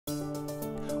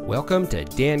Welcome to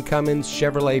Dan Cummins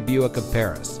Chevrolet Buick of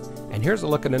Paris. And here's a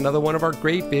look at another one of our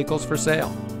great vehicles for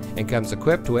sale. And comes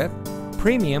equipped with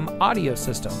premium audio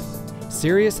system,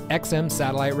 Sirius XM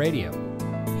satellite radio,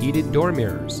 heated door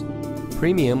mirrors,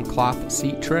 premium cloth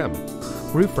seat trim,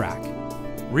 roof rack,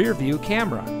 rear view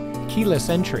camera, keyless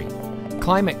entry,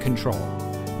 climate control,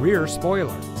 rear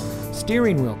spoiler,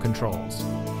 steering wheel controls,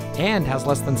 and has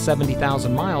less than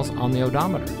 70,000 miles on the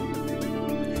odometer.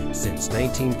 Since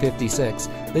 1956,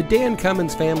 the Dan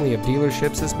Cummins family of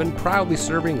dealerships has been proudly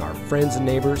serving our friends and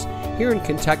neighbors here in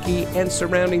Kentucky and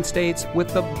surrounding states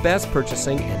with the best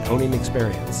purchasing and owning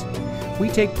experience. We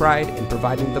take pride in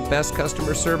providing the best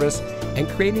customer service and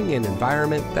creating an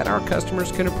environment that our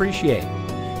customers can appreciate.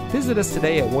 Visit us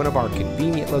today at one of our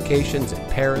convenient locations in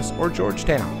Paris or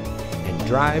Georgetown and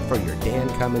drive for your Dan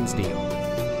Cummins deal.